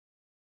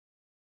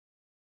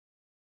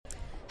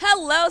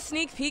Hello,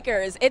 sneak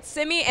peekers. It's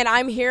Simi, and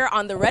I'm here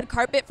on the red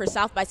carpet for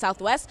South by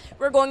Southwest.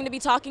 We're going to be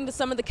talking to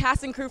some of the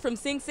cast and crew from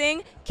Sing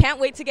Sing. Can't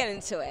wait to get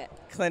into it.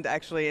 Clint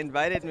actually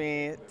invited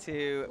me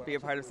to be a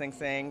part of Sing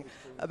Sing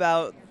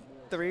about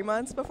 3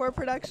 months before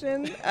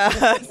production.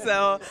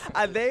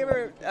 They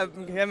were,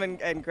 him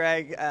and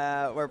Greg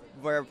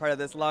were a part of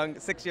this long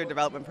 6-year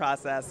development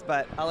process,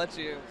 but I'll let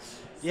you.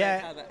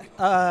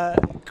 Yeah,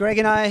 Greg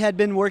and I had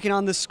been working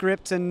on the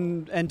script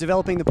and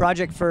developing the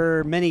project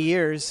for many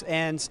years,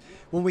 and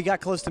when we got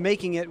close to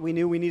making it, we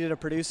knew we needed a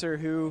producer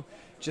who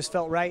just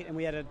felt right, and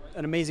we had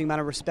an amazing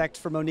amount of respect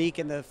for Monique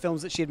and the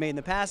films that she had made in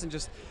the past, and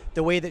just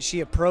the way that she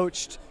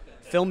approached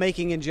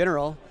filmmaking in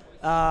general,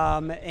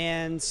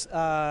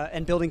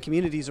 and building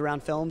communities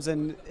around films,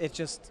 and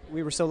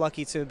we were so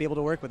lucky to be able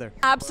to work with her.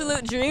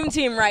 Absolute dream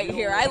team right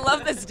here. I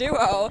love this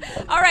duo.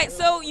 All right,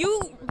 so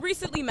you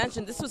recently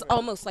mentioned this was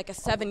almost like a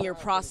 7-year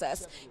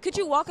process. Could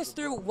you walk us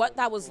through what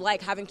that was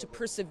like, having to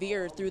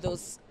persevere through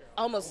those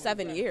almost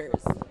 7 years?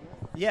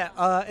 Yeah,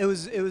 it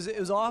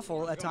was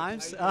awful at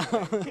times,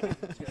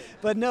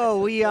 but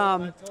no,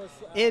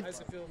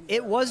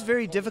 it was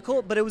very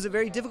difficult. But it was a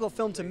very difficult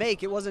film to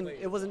make. It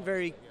wasn't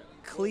very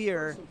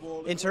clear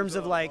in terms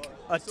of like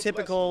a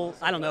typical,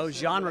 I don't know,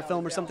 genre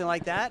film or something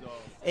like that.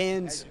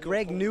 And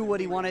Greg knew what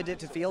he wanted it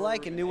to feel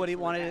like and knew what he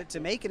wanted it to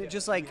make, and it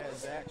just, like,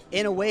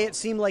 in a way, it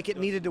seemed like it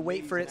needed to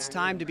wait for its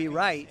time to be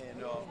right.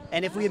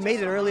 And if we had made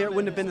it earlier, it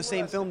wouldn't have been the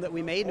same film that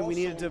we made, and we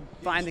needed to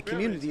find the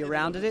community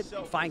around it,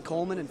 find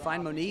Colman and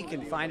find Monique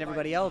and find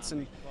everybody else.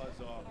 And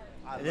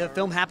the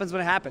film happens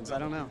when it happens. I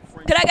don't know.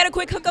 Could I get a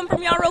quick hook-em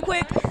from y'all real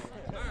quick?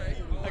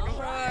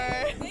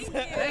 Thank you.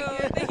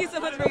 Thank you so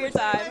much for your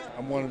time.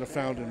 I'm one of the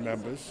founding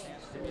members,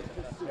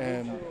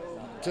 and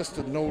just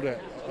to know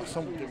that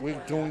we're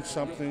doing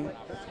something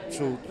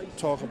to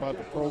talk about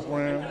the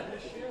program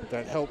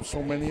that helped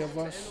so many of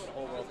us,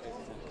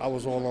 I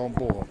was all on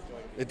board.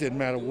 It didn't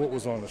matter what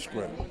was on the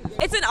script.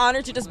 It's an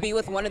honor to just be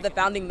with one of the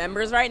founding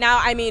members right now.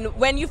 I mean,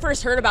 when you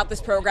first heard about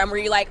this program, were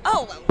you like,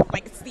 oh,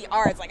 like, it's the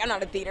arts, like, I'm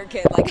not a theater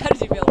kid. Like, how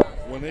did you feel about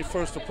it? When they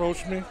first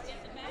approached me,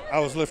 I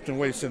was lifting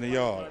weights in the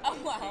yard. Oh,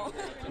 wow.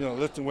 You know,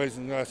 lifting weights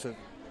in the yard. I said,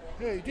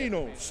 hey,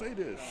 Dino, say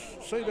this,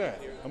 say that.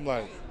 I'm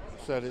like,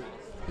 said it.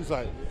 He's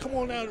like, come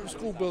on out to the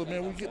school building,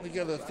 man. We're getting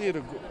together a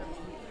theater group.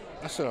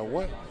 I said, a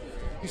what?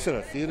 He said,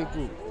 a theater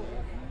group.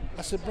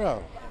 I said,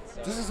 bro,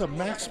 this is a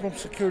maximum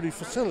security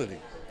facility.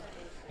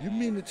 You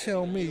mean to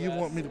tell me you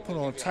want me to put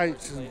on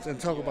tights and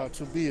talk about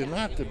to be and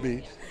not to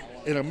be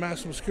in a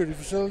maximum security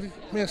facility?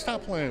 Man,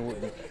 stop playing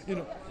with me. You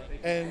know,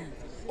 and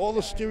all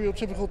the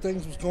stereotypical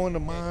things was going to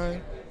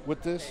mind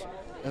with this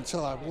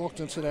until I walked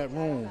into that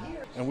room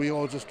and we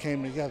all just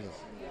came together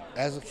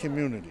as a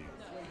community,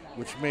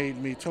 which made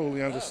me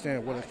totally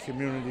understand what a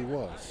community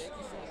was.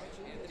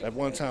 At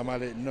one time I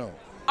didn't know.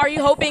 Are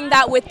you hoping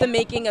that with the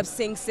making of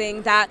Sing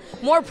Sing that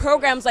more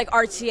programs like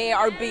RTA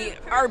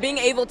are being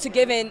able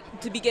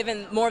to be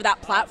given more of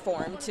that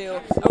platform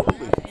to?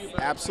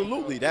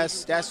 Absolutely.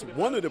 That's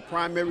one of the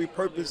primary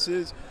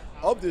purposes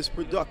of this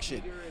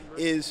production,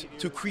 is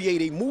to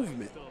create a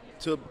movement,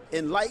 to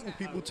enlighten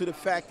people to the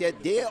fact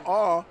that there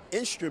are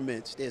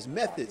instruments, there's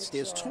methods,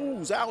 there's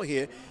tools out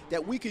here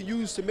that we can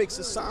use to make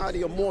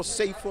society a more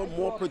safer,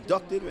 more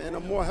productive, and a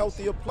more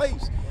healthier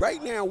place.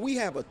 Right now, we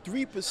have a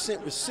 3%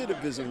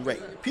 recidivism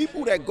rate.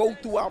 People that go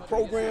through our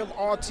program,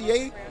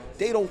 RTA,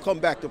 they don't come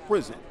back to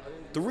prison.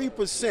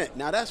 3%.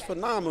 Now, that's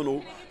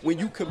phenomenal when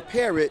you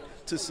compare it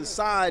to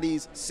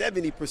society's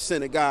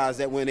 70% of guys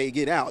that when they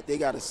get out, they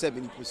got a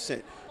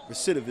 70%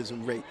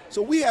 recidivism rate.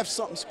 So we have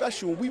something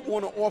special, and we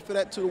want to offer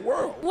that to the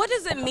world. What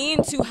does it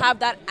mean to have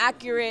that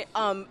accurate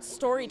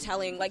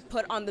storytelling, like,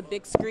 put on the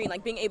big screen,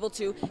 like being able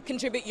to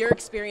contribute your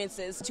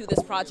experiences to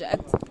this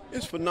project?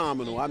 It's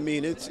phenomenal. I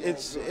mean,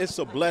 it's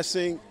a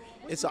blessing.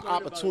 It's an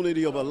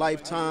opportunity of a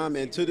lifetime,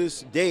 and to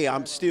this day,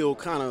 I'm still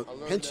kind of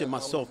pinching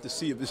myself to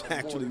see if it's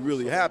actually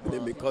really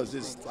happening, because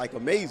it's like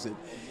amazing.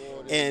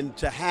 And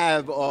to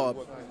have a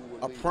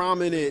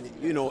prominent,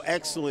 you know,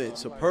 excellent,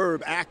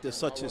 superb actor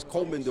such as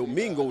Colman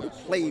Domingo to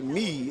play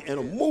me in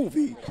a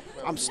movie,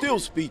 I'm still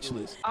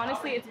speechless.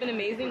 Honestly, it's been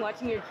amazing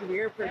watching your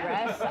career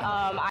progress.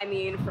 I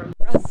mean, from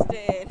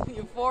Rusted,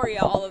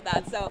 Euphoria, all of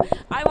that. So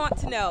I want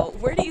to know,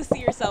 where do you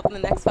see yourself in the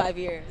next 5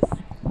 years?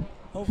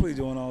 Hopefully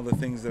doing all the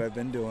things that I've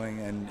been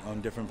doing and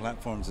on different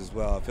platforms as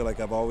well. I feel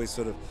like I've always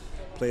sort of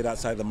played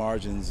outside the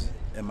margins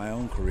in my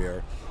own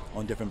career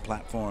on different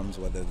platforms,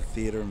 whether the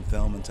theater and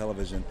film and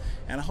television,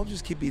 and I hope to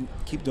just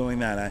keep doing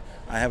that.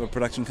 I have a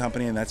production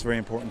company, and that's very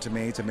important to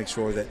me, to make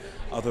sure that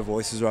other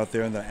voices are out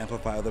there and that I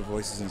amplify other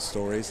voices and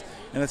stories,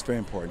 and that's very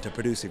important, to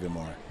produce even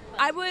more.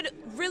 I would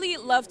really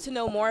love to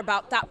know more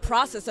about that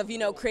process of, you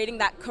know, creating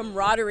that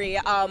camaraderie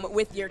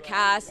with your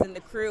cast and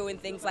the crew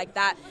and things like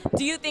that.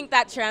 Do you think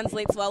that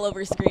translates well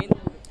over screen?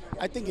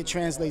 I think it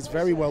translates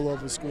very well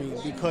over screen,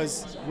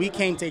 because we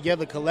came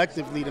together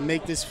collectively to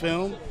make this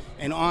film,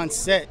 and on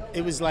set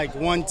it was like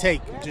one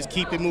take, just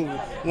keep it moving,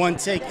 one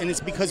take, and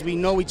it's because we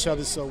know each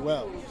other so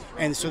well.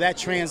 And so that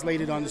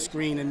translated on the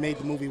screen and made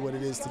the movie what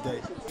it is today.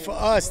 For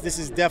us, this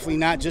is definitely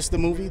not just a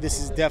movie.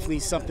 This is definitely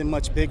something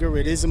much bigger.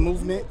 It is a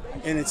movement,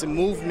 and it's a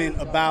movement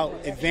about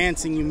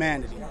advancing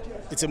humanity.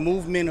 It's a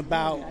movement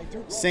about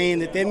saying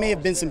that there may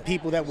have been some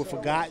people that were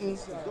forgotten,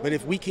 but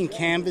if we can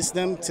canvas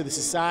them to the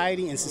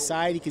society and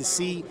society can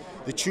see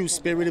the true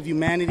spirit of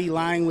humanity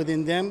lying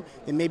within them,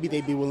 then maybe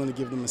they'd be willing to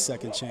give them a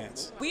second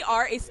chance. We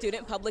are a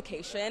student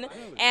publication,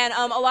 and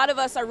a lot of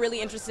us are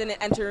really interested in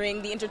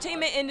entering the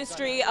entertainment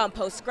industry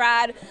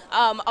post-grad.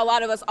 A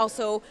lot of us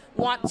also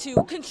want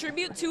to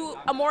contribute to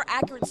a more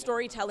accurate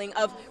storytelling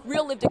of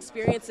real lived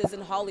experiences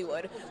in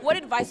Hollywood. What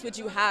advice would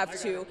you have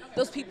to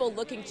those people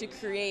looking to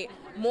create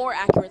more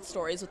accurate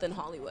stories within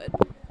Hollywood?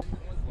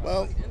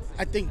 Well,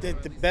 I think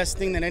that the best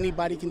thing that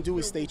anybody can do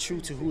is stay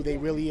true to who they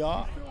really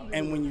are.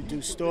 And when you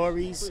do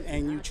stories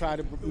and you try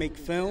to make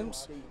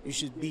films, you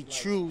should be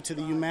true to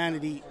the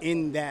humanity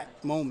in that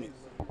moment.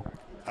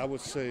 I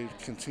would say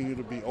continue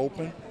to be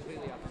open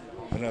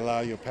and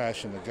allow your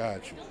passion to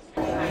guide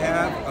you.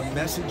 Have a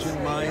message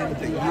in mind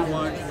that you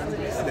want,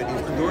 that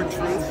is your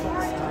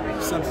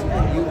truth, something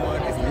that you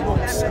want, and you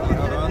won't sell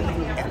out on,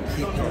 and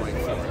keep going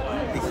for it.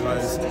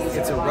 Because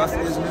it's a rough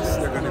business.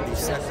 There are going to be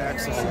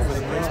setbacks all over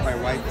the place. My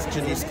wife,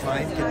 Janice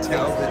Klein, can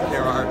tell that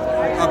there are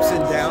ups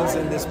and downs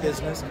in this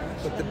business.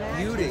 But the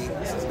beauty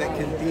that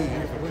can be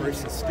if a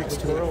person sticks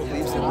to it,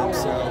 believes in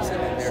themselves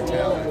and in their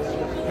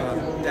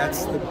talent,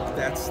 that's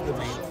the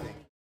main thing.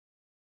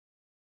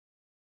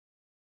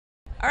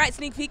 All right,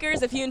 Sneak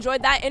Peekers, if you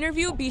enjoyed that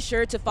interview, be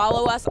sure to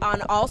follow us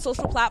on all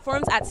social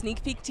platforms at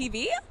Sneak Peek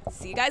TV.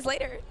 See you guys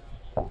later.